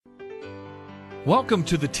Welcome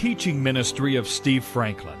to the teaching ministry of Steve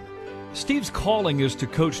Franklin. Steve's calling is to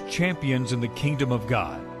coach champions in the kingdom of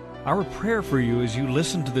God. Our prayer for you as you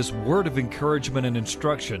listen to this word of encouragement and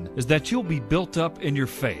instruction is that you'll be built up in your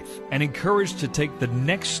faith and encouraged to take the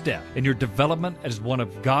next step in your development as one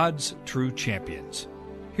of God's true champions.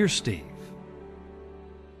 Here's Steve.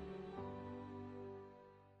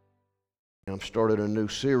 I've started a new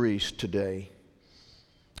series today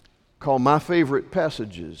called My Favorite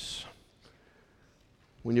Passages.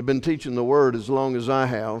 When you've been teaching the Word as long as I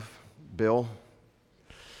have, Bill,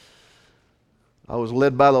 I was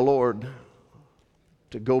led by the Lord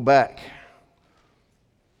to go back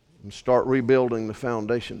and start rebuilding the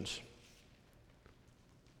foundations.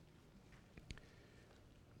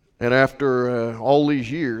 And after all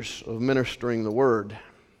these years of ministering the Word,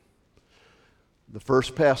 the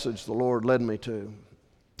first passage the Lord led me to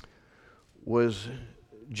was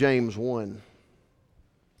James 1.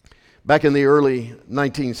 Back in the early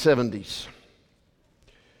 1970s,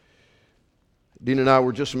 Dean and I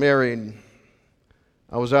were just married.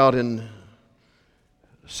 I was out in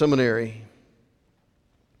seminary,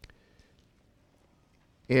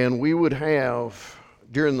 and we would have,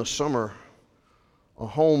 during the summer, a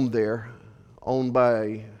home there owned by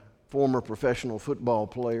a former professional football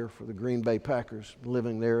player for the Green Bay Packers,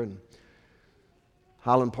 living there in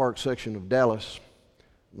Highland Park section of Dallas.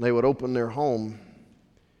 And they would open their home,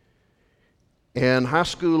 and high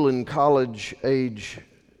school and college age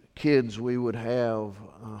kids, we would have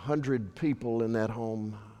 100 people in that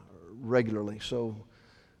home regularly. So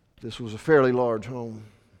this was a fairly large home.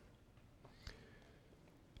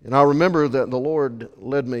 And I remember that the Lord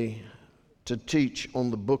led me to teach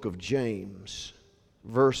on the book of James,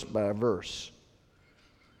 verse by verse.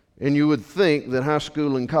 And you would think that high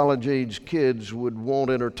school and college age kids would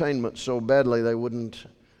want entertainment so badly they wouldn't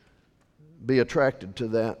be attracted to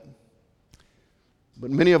that. But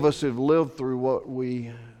many of us have lived through what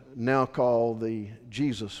we now call the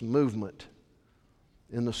Jesus movement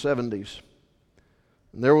in the 70s.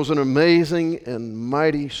 And there was an amazing and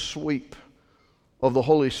mighty sweep of the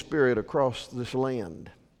Holy Spirit across this land.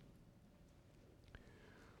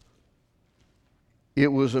 It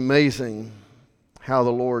was amazing how the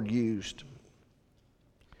Lord used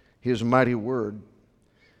His mighty word.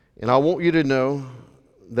 And I want you to know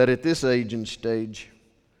that at this age and stage,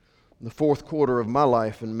 the fourth quarter of my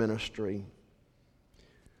life in ministry,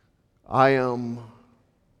 I am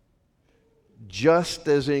just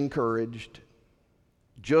as encouraged,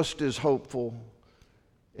 just as hopeful,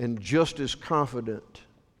 and just as confident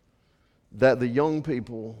that the young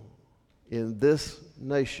people in this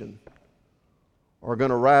nation are going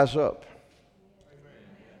to rise up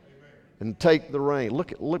and take the reign.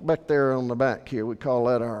 Look back there on the back here. We call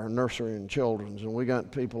that our nursery and children's, and we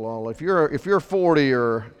got people all. If you're 40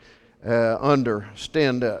 or under,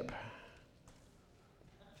 stand up.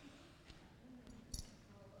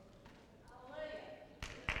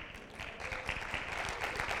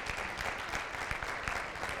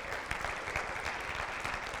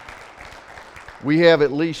 We have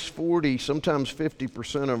at least 40, sometimes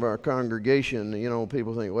 50% of our congregation.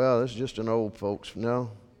 People think, well, this is just an old folks. No.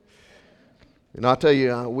 And I'll tell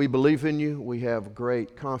you, we believe in you. We have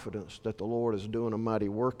great confidence that the Lord is doing a mighty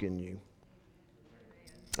work in you.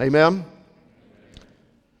 Amen?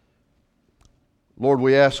 Lord,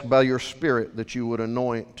 we ask by your Spirit that you would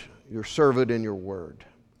anoint your servant in your word.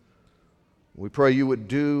 We pray you would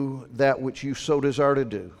do that which you so desire to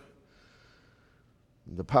do.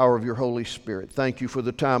 The power of your Holy Spirit. Thank you for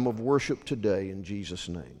the time of worship today in Jesus'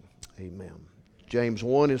 name. Amen. James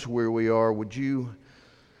 1 is where we are. Would you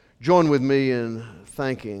join with me in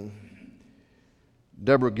thanking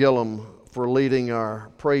Deborah Gillum for leading our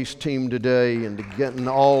praise team today and to getting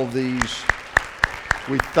all these.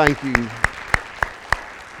 We thank you.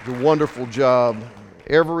 The wonderful job.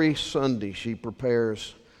 Every Sunday she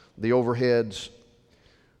prepares the overheads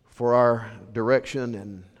for our direction,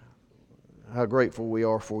 and how grateful we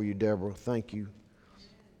are for you, Deborah. Thank you.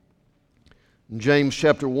 In James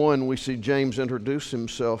chapter 1, we see James introduce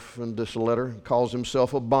himself in this letter. He calls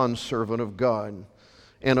himself a bondservant of God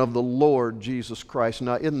and of the Lord Jesus Christ.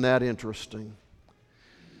 Now, isn't that interesting?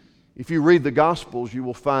 If you read the Gospels, you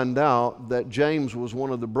will find out that James was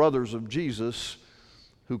one of the brothers of Jesus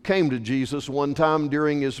who came to Jesus one time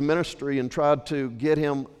during his ministry and tried to get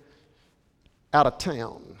him out of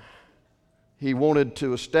town. He wanted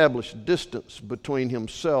to establish distance between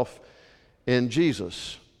himself and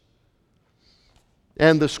Jesus.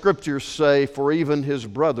 And the scriptures say, for even his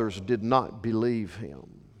brothers did not believe him.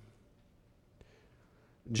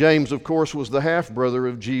 James, of course, was the half-brother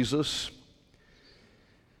of Jesus.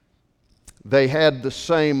 They had the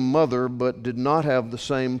same mother but did not have the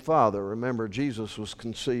same father. Remember, Jesus was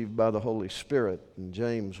conceived by the Holy Spirit, and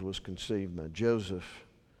James was conceived by Joseph.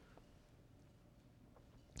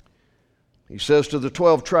 He says to the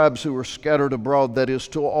 12 tribes who were scattered abroad, that is,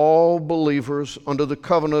 to all believers under the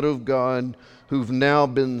covenant of God who've now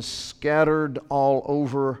been scattered all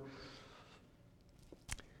over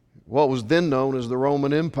what was then known as the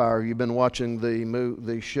Roman Empire. You've been watching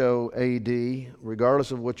the show AD.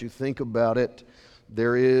 Regardless of what you think about it,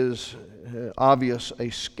 there is obvious a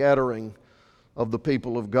scattering of the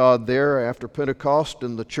people of God there after Pentecost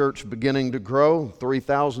and the church beginning to grow.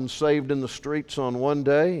 3,000 saved in the streets on one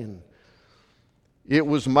day, and it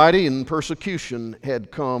was mighty, and persecution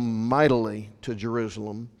had come mightily to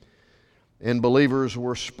Jerusalem, and believers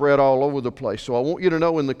were spread all over the place. So I want you to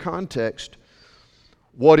know in the context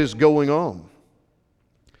what is going on.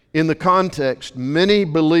 In the context, many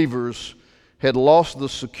believers had lost the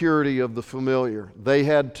security of the familiar. They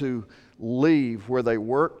had to leave where they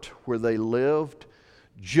worked, where they lived.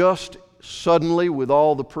 Just suddenly, with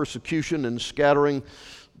all the persecution and scattering,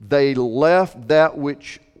 they left that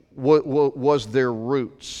which was their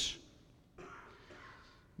roots.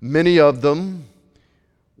 Many of them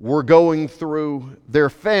were going through their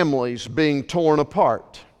families being torn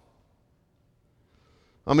apart.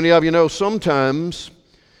 How many of you know sometimes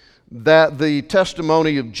that the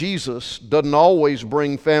testimony of Jesus doesn't always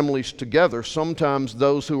bring families together? Sometimes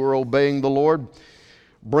those who are obeying the Lord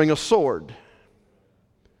bring a sword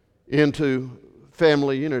into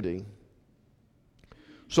family unity.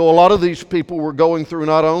 So a lot of these people were going through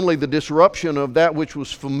not only the disruption of that which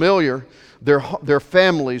was familiar, their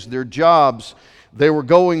families, their jobs. They were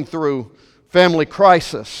going through family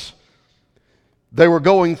crisis. They were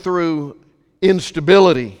going through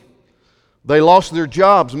instability. They lost their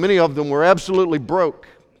jobs. Many of them were absolutely broke.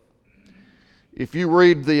 If you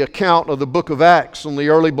read the account of the book of Acts and the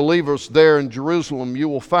early believers there in Jerusalem, you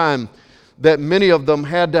will find that many of them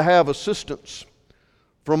had to have assistance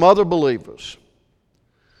from other believers.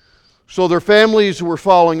 So their families were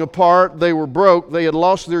falling apart. They were broke. They had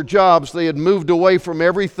lost their jobs. They had moved away from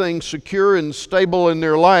everything secure and stable in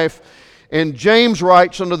their life. And James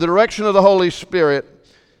writes, under the direction of the Holy Spirit,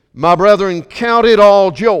 "My brethren, count it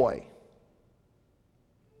all joy.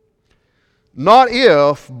 Not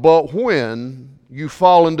if, but when you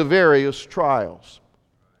fall into various trials."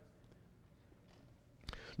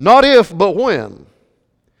 Not if, but when.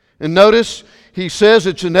 And notice, he says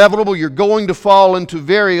it's inevitable. You're going to fall into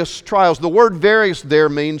various trials. The word various there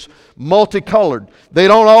means multicolored. They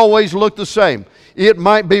don't always look the same. It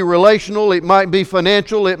might be relational, it might be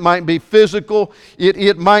financial, it might be physical,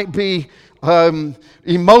 it might be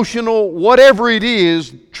emotional. Whatever it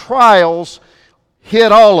is, trials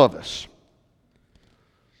hit all of us.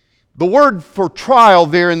 The word for trial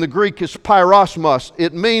there in the Greek is pyrosmos.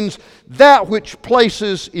 It means that which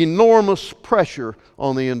places enormous pressure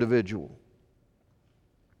on the individual.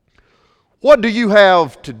 What do you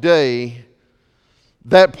have today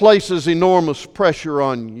that places enormous pressure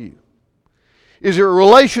on you? Is it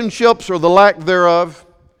relationships or the lack thereof?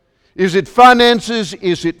 Is it finances?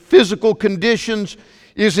 Is it physical conditions?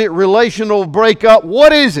 Is it relational breakup?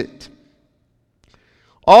 What is it?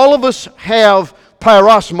 All of us have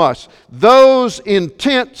pyrosmos, those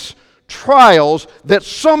intense trials that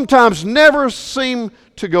sometimes never seem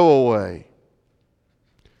to go away.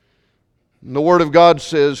 And the Word of God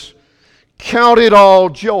says, count it all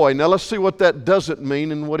joy. Now let's see what that doesn't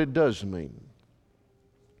mean and what it does mean.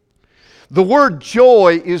 The word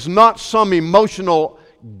joy is not some emotional,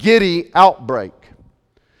 giddy outbreak.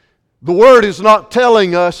 The Word is not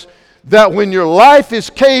telling us that when your life is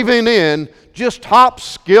caving in, just hop,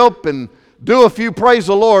 skip, and do a few praise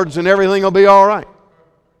the Lords and everything will be all right.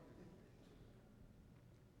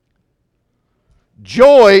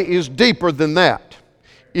 Joy is deeper than that.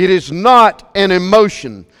 It is not an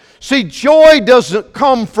emotion. See, joy doesn't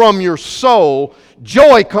come from your soul.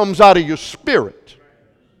 Joy comes out of your spirit.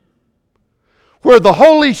 Where the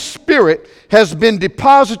Holy Spirit has been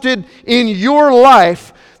deposited in your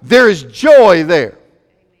life, there is joy there.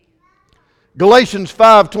 Galatians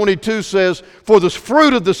 5:22 says, "For the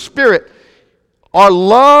fruit of the Spirit are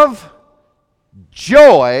love,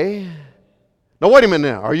 joy." Now wait a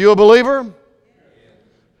minute now. Are you a believer?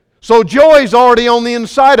 So joy is already on the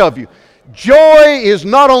inside of you. Joy is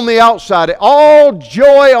not on the outside. All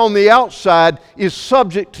joy on the outside is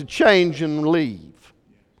subject to change and leave.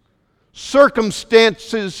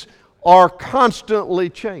 Circumstances are constantly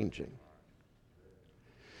changing.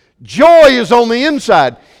 Joy is on the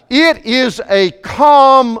inside. It is a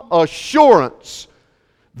calm assurance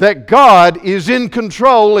that God is in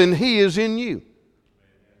control and He is in you.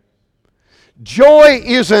 Joy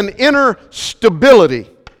is an inner stability.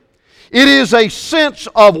 It is a sense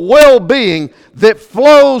of well-being that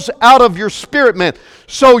flows out of your spirit, man.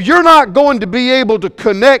 So you're not going to be able to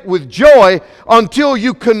connect with joy until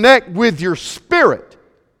you connect with your spirit.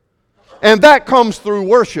 And that comes through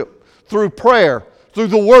worship, through prayer, through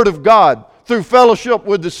the Word of God, through fellowship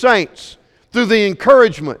with the saints, through the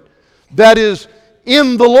encouragement that is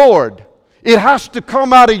in the Lord. It has to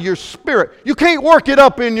come out of your spirit. You can't work it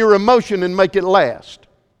up in your emotion and make it last.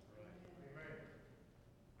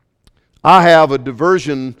 I have a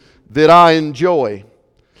diversion that I enjoy.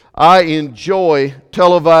 I enjoy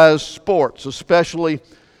televised sports, especially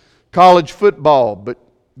college football. But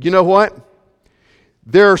you know what?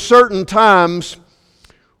 There are certain times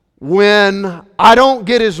when I don't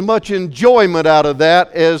get as much enjoyment out of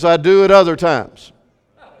that as I do at other times.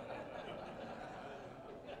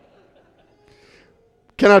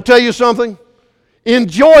 Can I tell you something?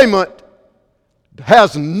 Enjoyment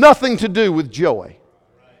has nothing to do with joy.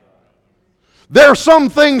 There are some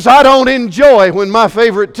things I don't enjoy when my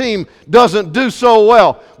favorite team doesn't do so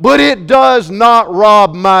well, but it does not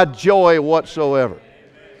rob my joy whatsoever.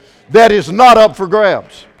 That is not up for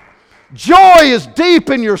grabs. Joy is deep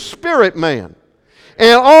in your spirit, man.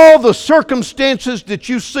 And all the circumstances that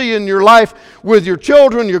you see in your life with your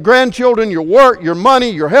children, your grandchildren, your work, your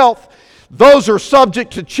money, your health, those are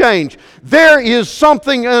subject to change. There is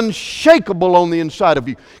something unshakable on the inside of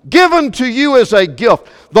you, given to you as a gift.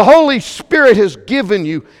 The Holy Spirit has given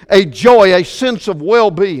you a joy, a sense of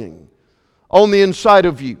well-being on the inside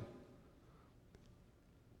of you.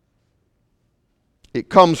 It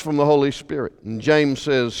comes from the Holy Spirit. And James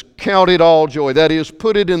says, count it all joy. That is,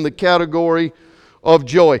 put it in the category of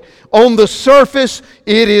joy. On the surface,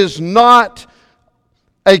 it is not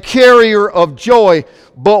a carrier of joy,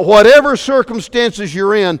 but whatever circumstances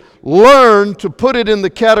you're in, learn to put it in the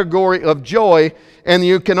category of joy, and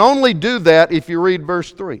you can only do that if you read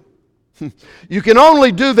verse 3. You can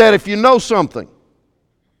only do that if you know something.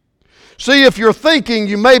 See, if you're thinking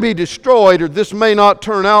you may be destroyed or this may not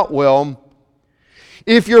turn out well,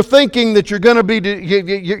 if you're thinking that you're going to be,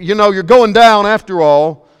 you're going down after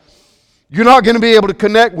all, you're not going to be able to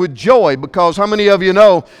connect with joy, because how many of you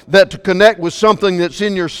know that to connect with something that's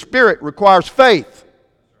in your spirit requires faith?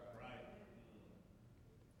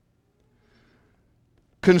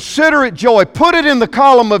 Consider it joy. Put it in the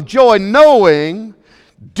column of joy, knowing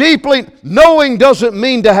deeply. Knowing doesn't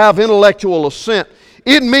mean to have intellectual assent.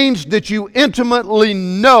 It means that you intimately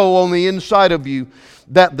know on the inside of you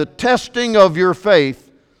that the testing of your faith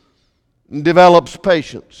develops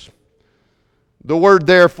patience. The word,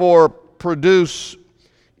 therefore, produce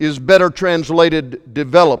is better translated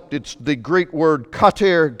developed. It's the Greek word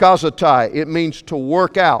katergazatai. It means to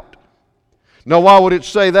work out. Now, why would it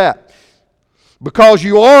say that? Because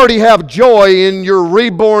you already have joy in your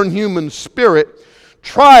reborn human spirit.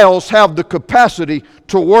 Trials have the capacity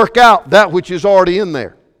to work out that which is already in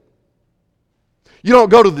there. You don't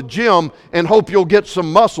go to the gym and hope you'll get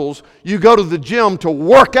some muscles. You go to the gym to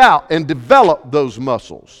work out and develop those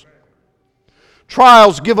muscles.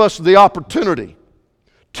 Trials give us the opportunity.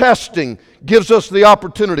 Testing gives us the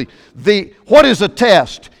opportunity. What is a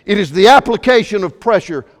test? It is the application of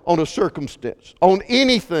pressure on a circumstance, on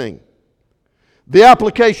anything. The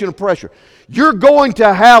application of pressure. You're going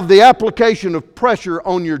to have the application of pressure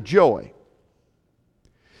on your joy.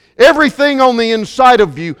 Everything on the inside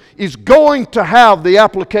of you is going to have the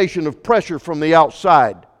application of pressure from the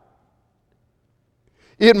outside.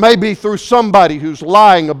 It may be through somebody who's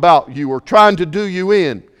lying about you or trying to do you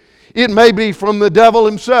in. It may be from the devil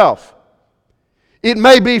himself. It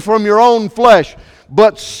may be from your own flesh.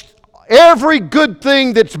 But every good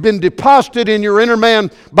thing that's been deposited in your inner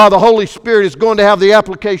man by the Holy Spirit is going to have the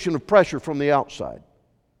application of pressure from the outside.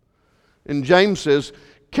 And James says,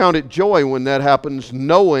 count it joy when that happens,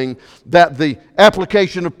 knowing that the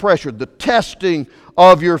application of pressure, the testing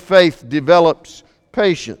of your faith develops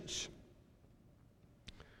patience.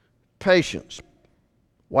 Patience.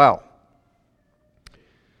 Wow.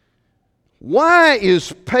 Why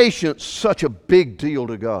is patience such a big deal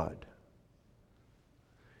to God?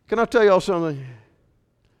 Can I tell y'all something?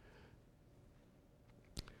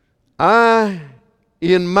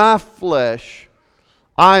 In my flesh,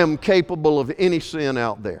 I am capable of any sin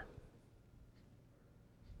out there.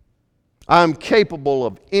 I'm capable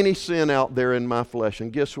of any sin out there in my flesh.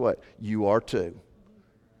 And guess what? You are too.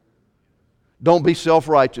 Don't be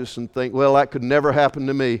self-righteous and think, well, that could never happen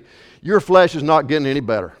to me. Your flesh is not getting any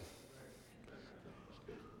better.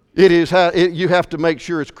 You have to make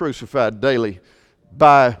sure it's crucified daily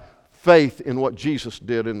by faith in what Jesus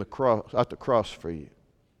did at the cross for you.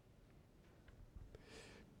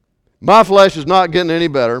 My flesh is not getting any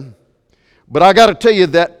better. But I got to tell you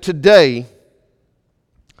that today,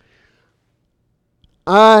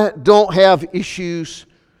 I don't have issues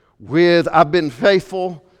with, I've been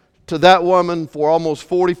faithful to that woman for almost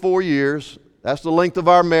 44 years. That's the length of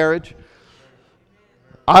our marriage.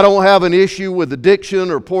 I don't have an issue with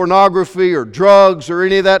addiction or pornography or drugs or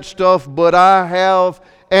any of that stuff, but I have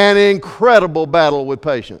an incredible battle with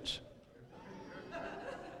patience.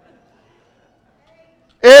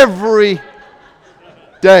 Every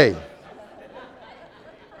day.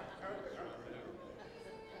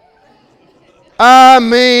 I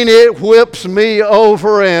mean, it whips me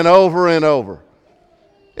over and over and over.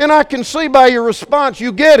 And I can see by your response,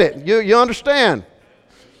 you get it. You understand.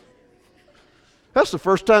 That's the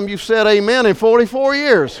first time you've said amen in 44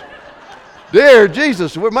 years. Dear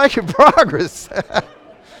Jesus, we're making progress.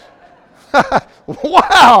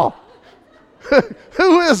 Wow.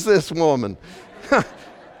 Who is this woman?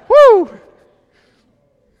 Woo.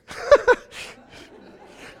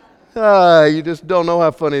 You just don't know how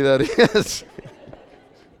funny that is.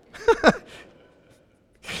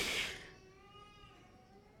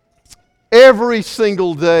 Every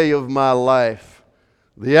single day of my life,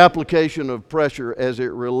 the application of pressure as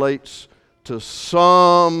it relates to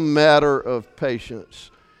some matter of patience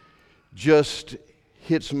just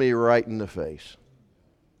hits me right in the face.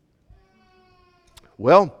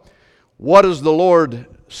 Well, what does the Lord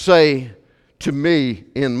say to me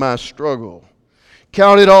in my struggle?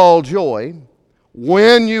 Count it all joy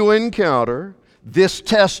when you encounter this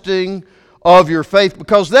testing of your faith,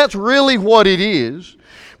 because that's really what it is.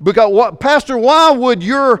 Because Pastor, why would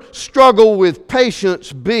your struggle with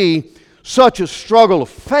patience be such a struggle of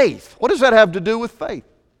faith? What does that have to do with faith?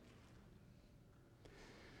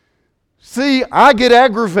 See, I get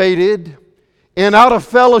aggravated and out of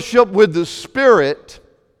fellowship with the Spirit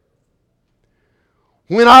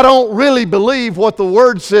when I don't really believe what the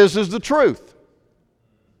Word says is the truth.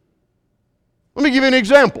 Let me give you an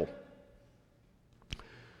example.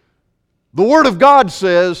 The Word of God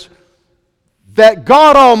says that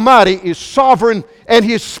God Almighty is sovereign and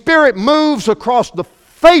His Spirit moves across the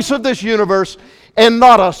face of this universe and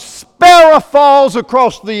not a sparrow falls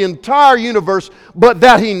across the entire universe, but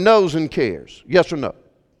that He knows and cares. Yes or no?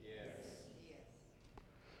 Yes.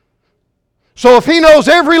 So if He knows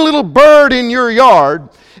every little bird in your yard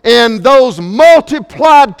and those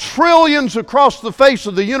multiplied trillions across the face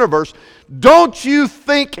of the universe, don't you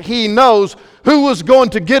think He knows who was going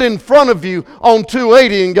to get in front of you on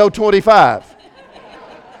 280 and go 25?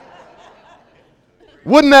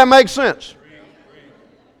 Wouldn't that make sense?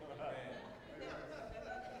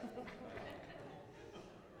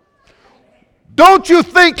 Don't you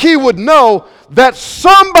think He would know that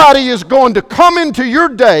somebody is going to come into your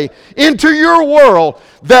day, into your world,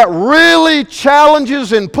 that really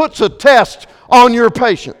challenges and puts a test on your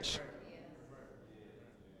patience?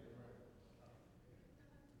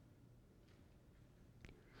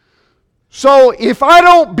 So if I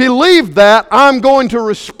don't believe that, I'm going to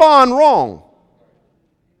respond wrong.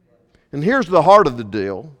 And here's the heart of the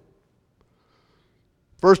deal.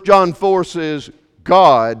 1 John 4 says,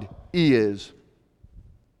 God is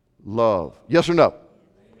love. Yes or no?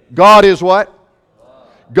 God is what? Love.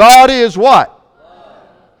 God is what? Love.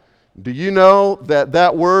 Do you know that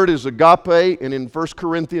that word is agape? And in 1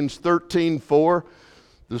 Corinthians 13:4,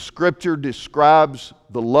 the Scripture describes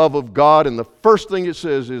the love of God, and the first thing it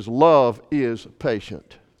says is love is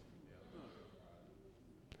patient.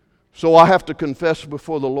 So I have to confess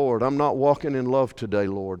before the Lord, I'm not walking in love today,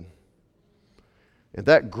 Lord. And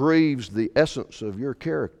that grieves the essence of your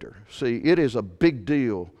character. See, it is a big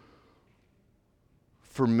deal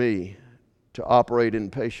for me to operate in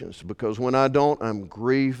patience, because when I don't, I'm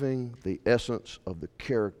grieving the essence of the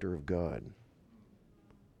character of God.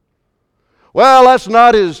 Well, that's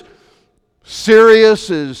not as serious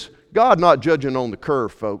as God not judging on the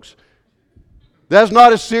curve, folks. That's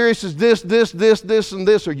not as serious as this, and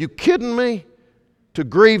this. Are you kidding me? To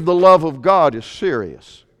grieve the love of God is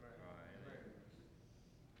serious.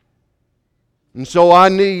 And so I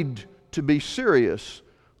need to be serious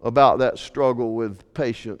about that struggle with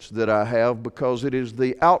patience that I have, because it is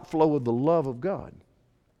the outflow of the love of God.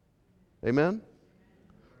 Amen?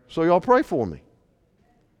 So y'all pray for me.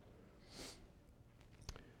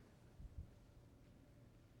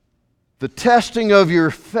 The testing of your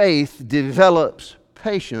faith develops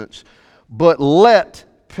patience, but let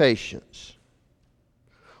patience.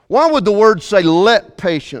 Why would the word say let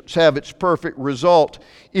patience have its perfect result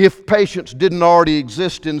if patience didn't already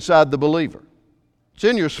exist inside the believer? It's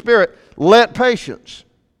in your spirit. Let patience.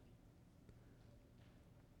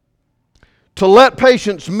 To let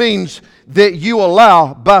patience means that you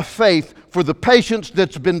allow, by faith, for the patience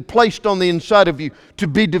that's been placed on the inside of you to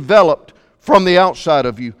be developed from the outside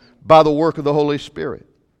of you by the work of the Holy Spirit.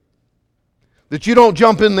 That you don't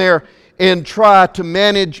jump in there and try to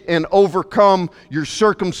manage and overcome your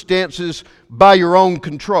circumstances by your own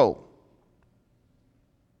control.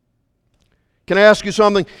 Can I ask you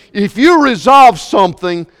something? If you resolve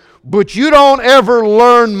something, but you don't ever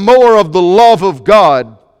learn more of the love of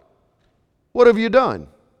God, what have you done?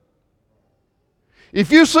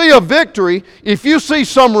 If you see a victory, if you see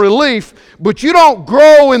some relief, but you don't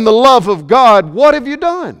grow in the love of God, what have you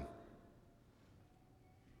done?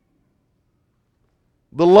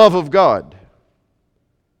 The love of God,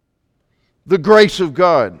 the grace of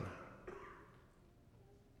God.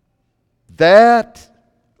 That,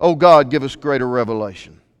 oh God, give us greater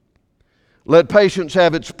revelation. Let patience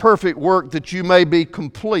have its perfect work that you may be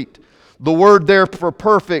complete. The word there for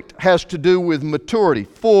perfect has to do with maturity,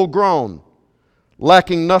 full grown,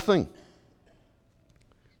 lacking nothing.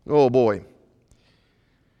 Oh boy.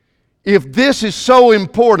 If this is so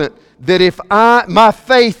important that if my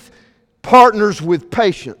faith partners with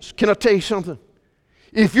patience, can I tell you something?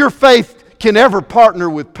 If your faith can ever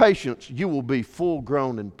partner with patience, you will be full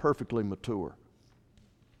grown and perfectly mature.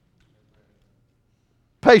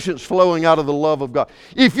 Patience flowing out of the love of God.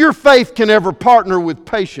 If your faith can ever partner with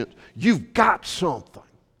patience, you've got something.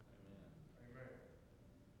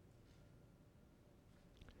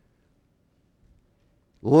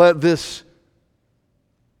 Let this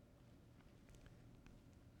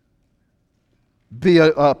be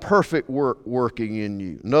a perfect work working in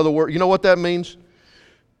you. In other words, you know what that means?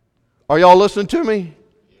 Are y'all listening to me?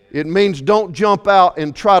 It means don't jump out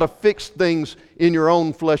and try to fix things in your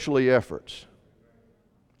own fleshly efforts.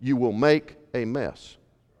 You will make a mess.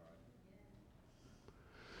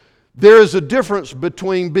 There is a difference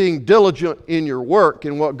between being diligent in your work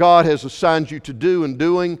and what God has assigned you to do and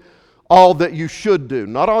doing all that you should do.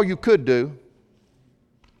 Not all you could do.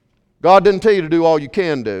 God didn't tell you to do all you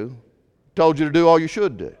can do. He told you to do all you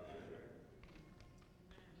should do.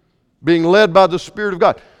 Being led by the Spirit of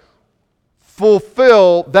God.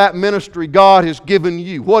 Fulfill that ministry God has given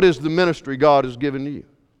you. What is the ministry God has given you?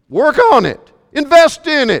 Work on it. Invest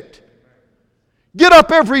in it. Get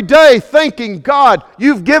up every day thinking, God,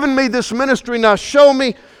 you've given me this ministry, now show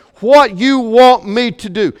me what you want me to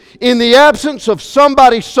do. In the absence of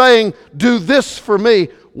somebody saying, do this for me,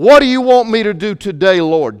 what do you want me to do today,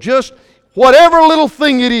 Lord? Just whatever little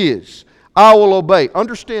thing it is, I will obey.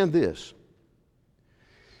 Understand this.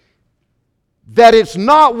 That it's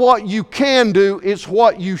not what you can do, it's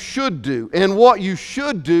what you should do. And what you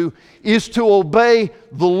should do is to obey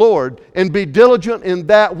the Lord and be diligent in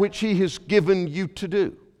that which He has given you to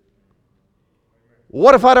do.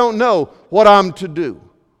 What if I don't know what I'm to do?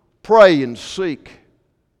 Pray and seek.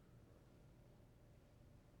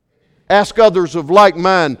 Ask others of like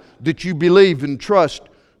mind that you believe and trust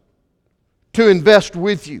to invest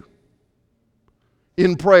with you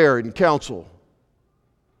in prayer and counsel.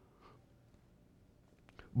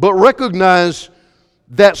 But recognize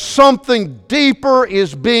that something deeper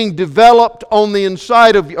is being developed on the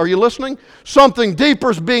inside of you. Are you listening? Something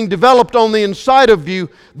deeper is being developed on the inside of you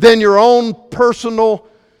than your own personal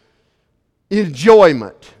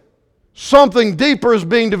enjoyment. Something deeper is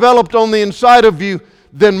being developed on the inside of you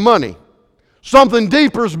than money. Something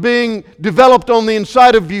deeper is being developed on the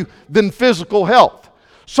inside of you than physical health.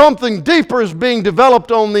 Something deeper is being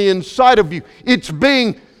developed on the inside of you. It's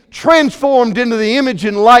being transformed into the image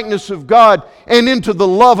and likeness of God and into the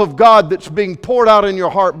love of God that's being poured out in your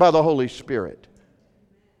heart by the Holy Spirit.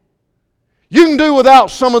 You can do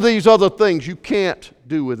without some of these other things. You can't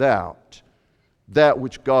do without that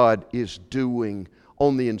which God is doing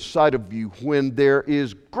on the inside of you when there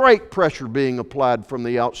is great pressure being applied from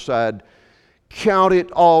the outside. Count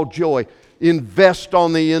it all joy. Invest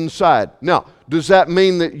on the inside. Now, does that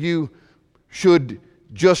mean that you should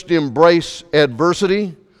just embrace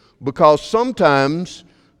adversity? Because sometimes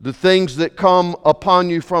the things that come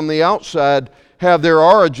upon you from the outside have their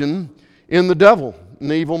origin in the devil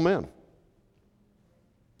and evil men.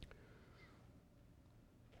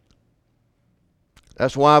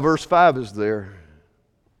 That's why verse 5 is there.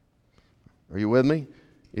 Are you with me?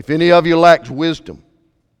 If any of you lacks wisdom.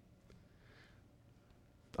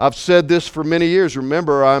 I've said this for many years.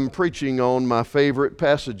 Remember, I'm preaching on my favorite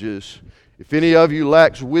passages. If any of you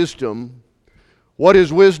lacks wisdom, what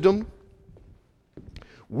is wisdom?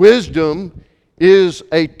 Wisdom is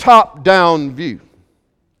a top-down view.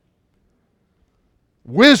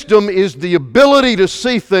 Wisdom is the ability to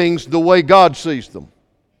see things the way God sees them.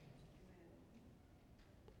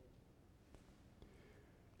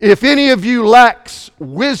 If any of you lacks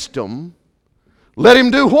wisdom, let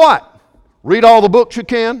him do what? Read all the books you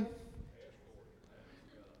can.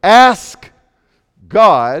 Ask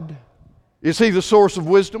God. Is He the source of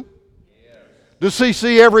wisdom? Does He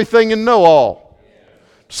see everything and know all?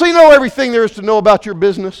 Does He know everything there is to know about your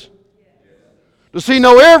business? Does He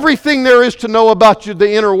know everything there is to know about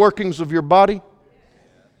the inner workings of your body?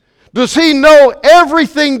 Does He know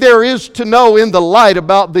everything there is to know in the light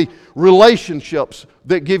about the relationships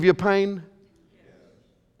that give you pain?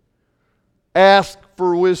 Ask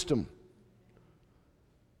for wisdom.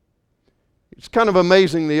 It's kind of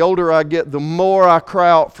amazing. The older I get, the more I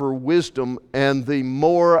cry out for wisdom, and the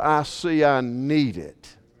more I see I need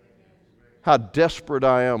it. How desperate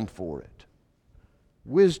I am for it.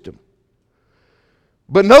 Wisdom.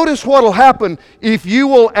 But notice what will happen if you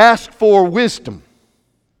will ask for wisdom.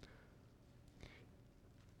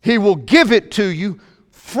 He will give it to you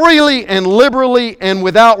freely and liberally and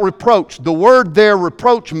without reproach. The word there,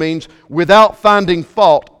 reproach, means without finding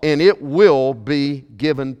fault, and it will be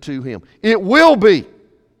given to him. It will be.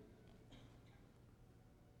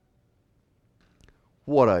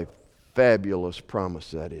 What a fabulous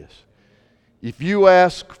promise that is. If you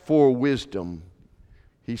ask for wisdom,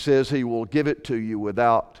 he says he will give it to you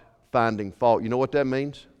without finding fault. You know what that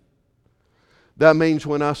means? That means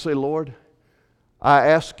when I say, Lord, I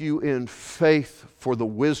ask you in faith for the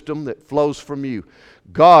wisdom that flows from you.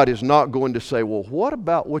 God is not going to say, well, what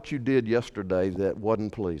about what you did yesterday that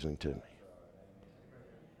wasn't pleasing to me?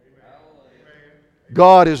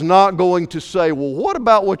 God is not going to say, well, what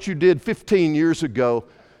about what you did 15 years ago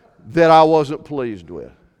that I wasn't pleased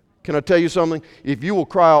with? Can I tell you something? If you will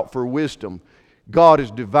cry out for wisdom, God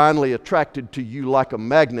is divinely attracted to you like a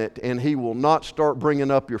magnet, and He will not start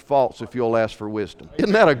bringing up your faults if you'll ask for wisdom.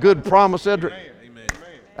 Isn't that a good promise, Edric? Amen.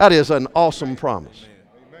 That is an awesome promise.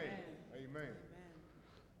 Amen.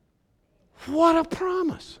 What a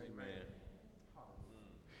promise.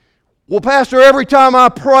 Well, Pastor, every time I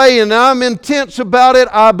pray and I'm intense about it,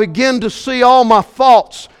 I begin to see all my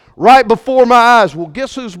faults right before my eyes. Well,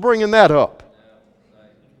 guess who's bringing that up?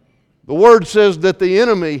 The Word says that the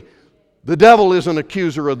enemy, the devil, is an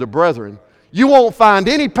accuser of the brethren. You won't find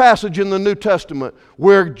any passage in the New Testament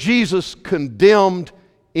where Jesus condemned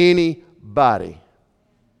anybody.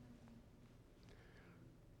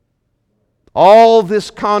 All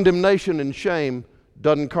this condemnation and shame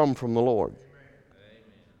doesn't come from the Lord.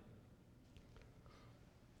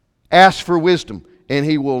 Ask for wisdom, and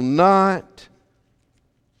He will not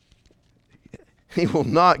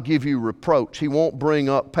give you reproach. He won't bring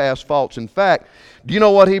up past faults. In fact, do you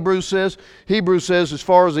know what Hebrews says? Hebrews says, as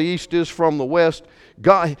far as the east is from the west,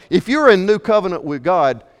 God, if you're in new covenant with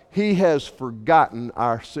God, He has forgotten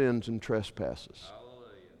our sins and trespasses.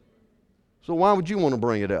 So why would you want to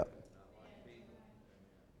bring it up?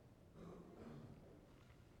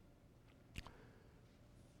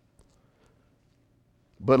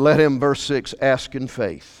 But let him, verse 6, ask in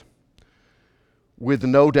faith, with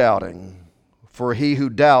no doubting. For he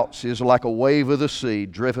who doubts is like a wave of the sea,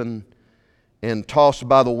 driven and tossed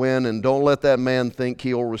by the wind. And don't let that man think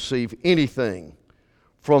he'll receive anything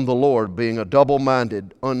from the Lord, being a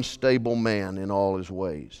double-minded, unstable man in all his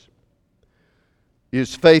ways.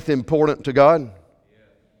 Is faith important to God?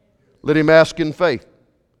 Let him ask in faith.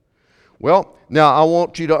 Well, now I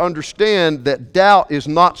want you to understand that doubt is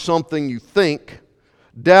not something you think.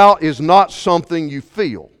 Doubt is not something you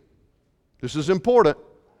feel. This is important.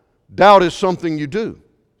 Doubt is something you do.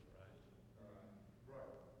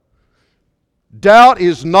 Doubt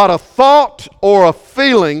is not a thought or a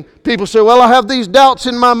feeling. People say, well, I have these doubts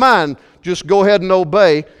in my mind. Just go ahead and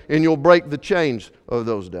obey, and you'll break the chains of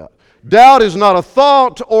those doubts. Doubt is not a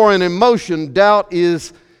thought or an emotion. Doubt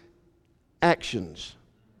is actions,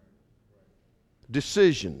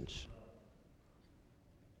 decisions.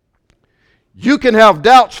 You can have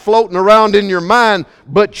doubts floating around in your mind,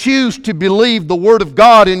 but choose to believe the Word of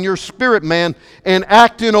God in your spirit, man, and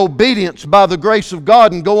act in obedience by the grace of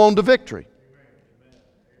God and go on to victory.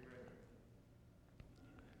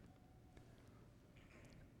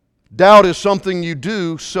 Doubt is something you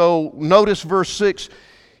do, so notice verse 6.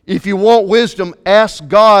 If you want wisdom, ask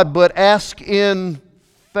God, but ask in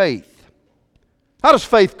faith. How does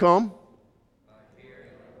faith come?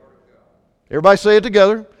 Everybody say it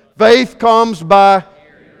together. Faith comes by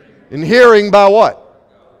and hearing by what?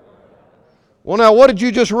 Well, now, what did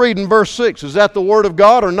you just read in verse 6? Is that the Word of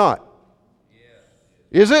God or not?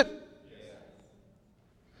 Is it?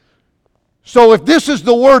 So if this is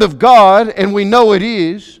the Word of God, and we know it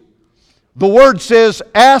is, the Word says,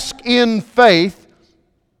 ask in faith,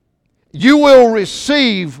 you will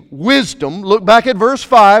receive wisdom. Look back at verse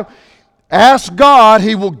 5. Ask God,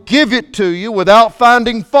 He will give it to you without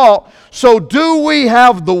finding fault. So do we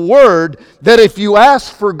have the word that if you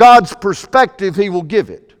ask for God's perspective, He will give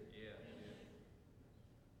it?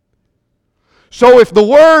 So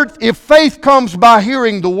if faith comes by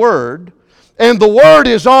hearing the word, and the word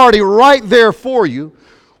is already right there for you,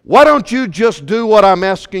 why don't you just do what I'm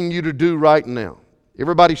asking you to do right now?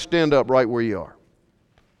 Everybody stand up right where you are.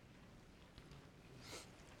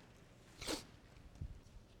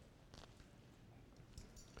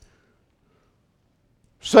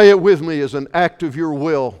 Say it with me as an act of your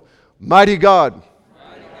will. Mighty God,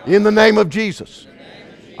 in the name of Jesus,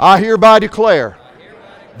 I hereby declare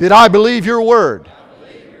that I believe your word.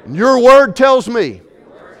 And your word tells me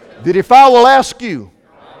that if I will ask you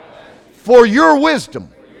for your wisdom,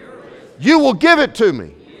 you will give it to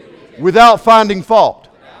me without finding fault.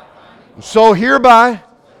 So hereby,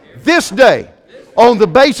 this day, on the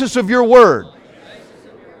basis of your word,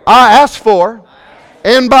 I ask for,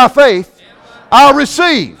 and by faith, I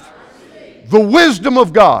receive the wisdom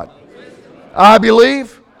of God. I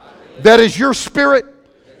believe that as your Spirit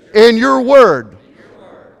and your word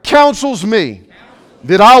counsels me,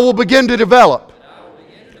 that I will begin to develop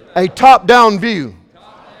a top-down view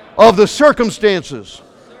of the circumstances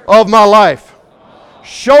of my life.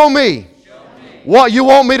 Show me what you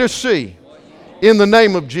want me to see in the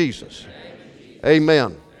name of Jesus.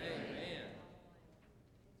 Amen.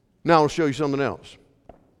 Now I'll show you something else.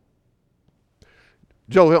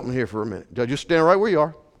 Joe, help me here for a minute. Just stand right where you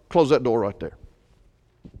are. Close that door right there.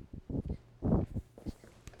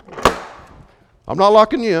 I'm not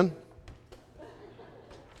locking you in.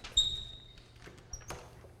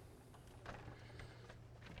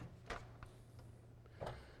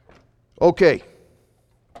 Okay.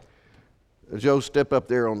 Joe, step up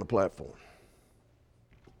there on the platform.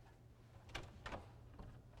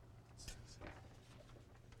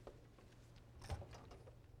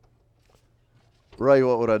 Ray,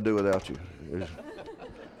 what would I do without you?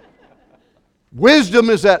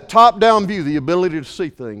 Wisdom is that top-down view, the ability to see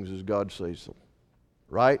things as God sees them.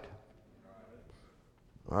 Right?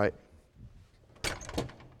 All right.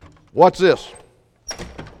 What's this?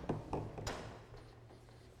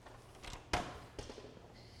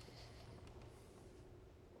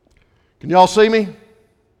 Can y'all see me?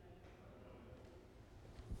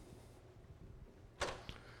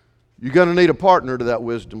 You're going to need a partner to that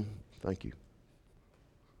wisdom. Thank you.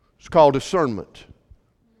 It's called discernment.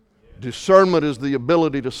 Discernment is the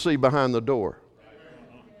ability to see behind the door.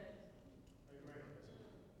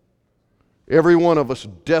 Every one of us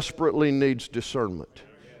desperately needs discernment.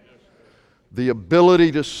 The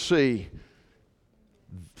ability to see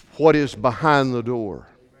what is behind the door.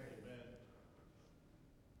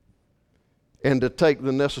 And to take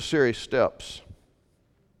the necessary steps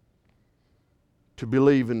to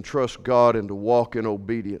believe and trust God and to walk in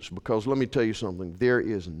obedience. Because let me tell you something, there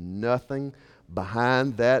is nothing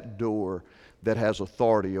behind that door that has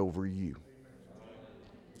authority over you.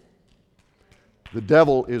 The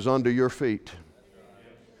devil is under your feet.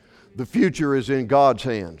 The future is in God's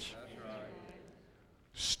hands.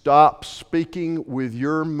 Stop speaking with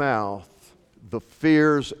your mouth the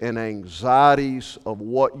fears and anxieties of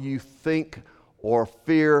what you think or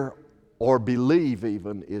fear or believe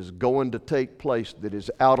even is going to take place that is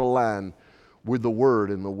out of line with the Word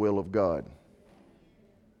and the will of God.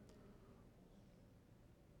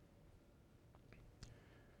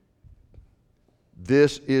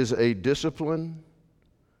 This is a discipline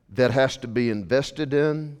that has to be invested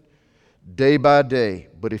in day by day.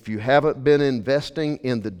 But if you haven't been investing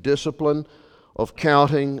in the discipline of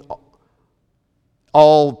counting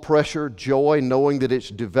all pressure, joy, knowing that it's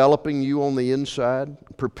developing you on the inside,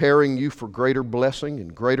 preparing you for greater blessing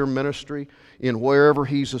and greater ministry in wherever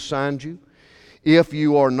He's assigned you. If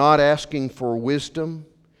you are not asking for wisdom,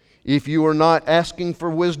 if you are not asking for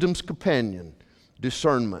wisdom's companion,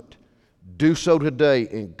 discernment, do so today,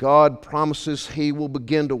 and God promises He will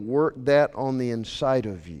begin to work that on the inside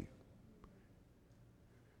of you.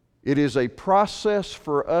 It is a process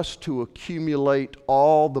for us to accumulate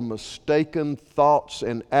all the mistaken thoughts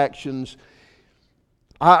and actions.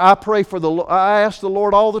 I pray for I ask the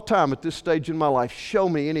Lord all the time at this stage in my life, show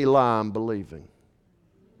me any lie I'm believing.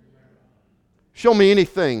 Show me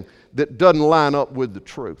anything that doesn't line up with the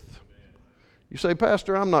truth. You say,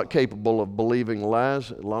 Pastor, I'm not capable of believing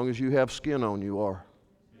lies. As long as you have skin on, you are.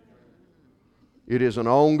 It is an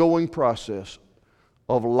ongoing process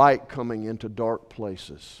of light coming into dark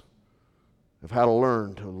places, of how to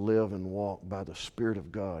learn to live and walk by the Spirit of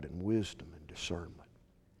God in wisdom and discernment.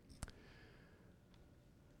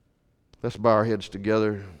 Let's bow our heads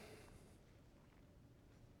together.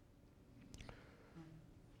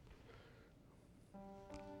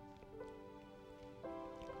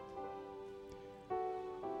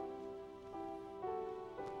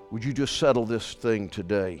 Would you just settle this thing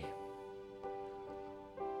today?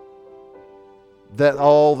 That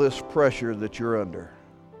all this pressure that you're under,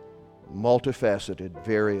 multifaceted,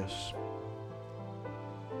 various,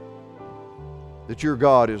 that your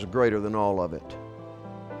God is greater than all of it.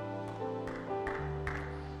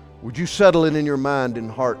 Would you settle it in your mind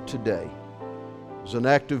and heart today as an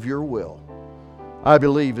act of your will? I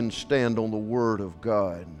believe and stand on the Word of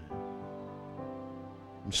God.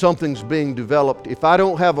 And something's being developed. If I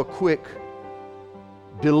don't have a quick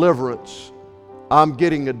deliverance, I'm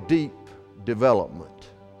getting a deep development.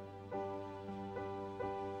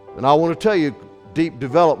 And I want to tell you, deep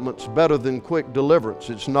development's better than quick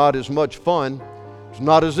deliverance. It's not as much fun. It's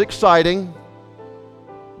not as exciting.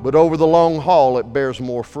 But over the long haul, it bears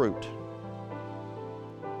more fruit.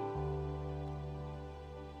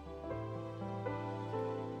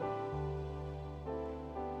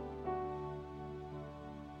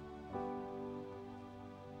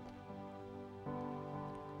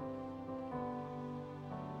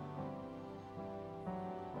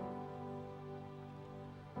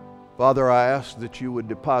 Father, I ask that you would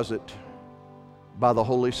deposit by the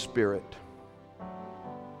Holy Spirit,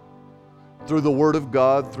 through the Word of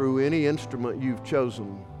God, through any instrument you've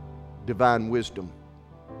chosen, divine wisdom.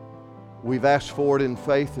 We've asked for it in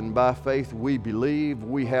faith, and by faith we believe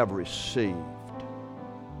we have received.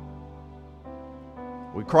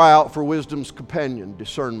 We cry out for wisdom's companion,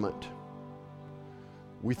 discernment.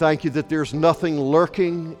 We thank you that there's nothing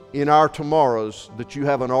lurking in our tomorrows that you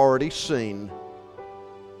haven't already seen,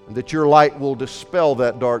 and that your light will dispel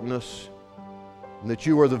that darkness, and that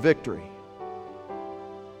you are the victory.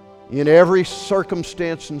 In every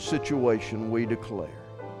circumstance and situation, we declare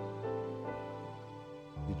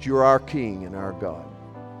that you're our King and our God.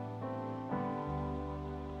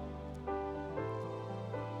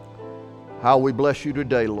 How we bless you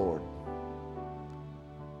today, Lord.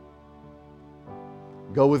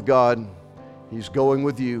 Go with God. He's going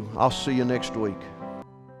with you. I'll see you next week.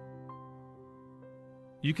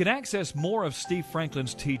 You can access more of Steve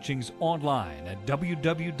Franklin's teachings online at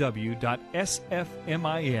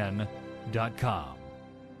www.sfmin.com.